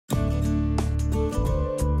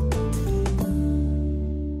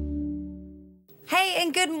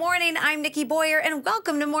and good morning. I'm Nikki Boyer, and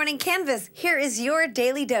welcome to Morning Canvas. Here is your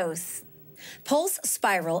daily dose. Pulse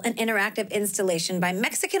Spiral, an interactive installation by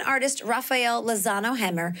Mexican artist Rafael Lozano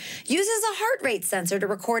Hemmer, uses a heart rate sensor to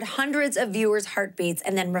record hundreds of viewers' heartbeats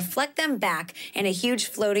and then reflect them back in a huge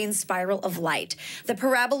floating spiral of light. The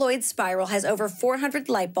paraboloid spiral has over 400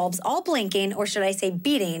 light bulbs, all blinking, or should I say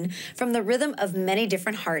beating, from the rhythm of many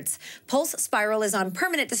different hearts. Pulse Spiral is on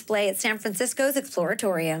permanent display at San Francisco's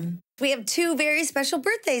Exploratorium. We have two very special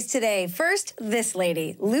birthdays today. First, this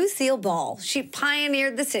lady, Lucille Ball. She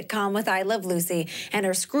pioneered the sitcom with I Love Lucy, and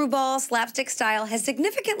her screwball slapstick style has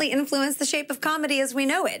significantly influenced the shape of comedy as we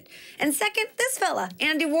know it. And second, this fella,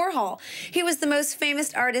 Andy Warhol. He was the most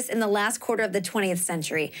famous artist in the last quarter of the 20th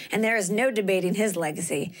century, and there is no debating his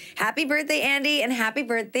legacy. Happy birthday, Andy, and happy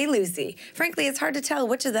birthday, Lucy. Frankly, it's hard to tell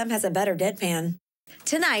which of them has a better deadpan.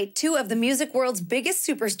 Tonight, two of the music world's biggest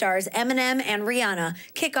superstars, Eminem and Rihanna,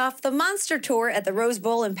 kick off the Monster Tour at the Rose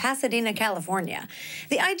Bowl in Pasadena, California.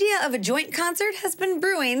 The idea of a joint concert has been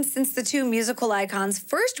brewing since the two musical icons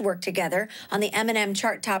first worked together on the Eminem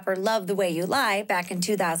chart topper Love the Way You Lie back in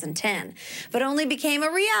 2010, but only became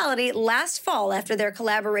a reality last fall after their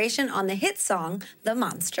collaboration on the hit song, The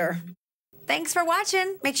Monster. Thanks for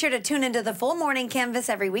watching. Make sure to tune into the full Morning Canvas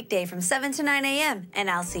every weekday from 7 to 9 a.m., and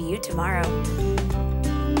I'll see you tomorrow.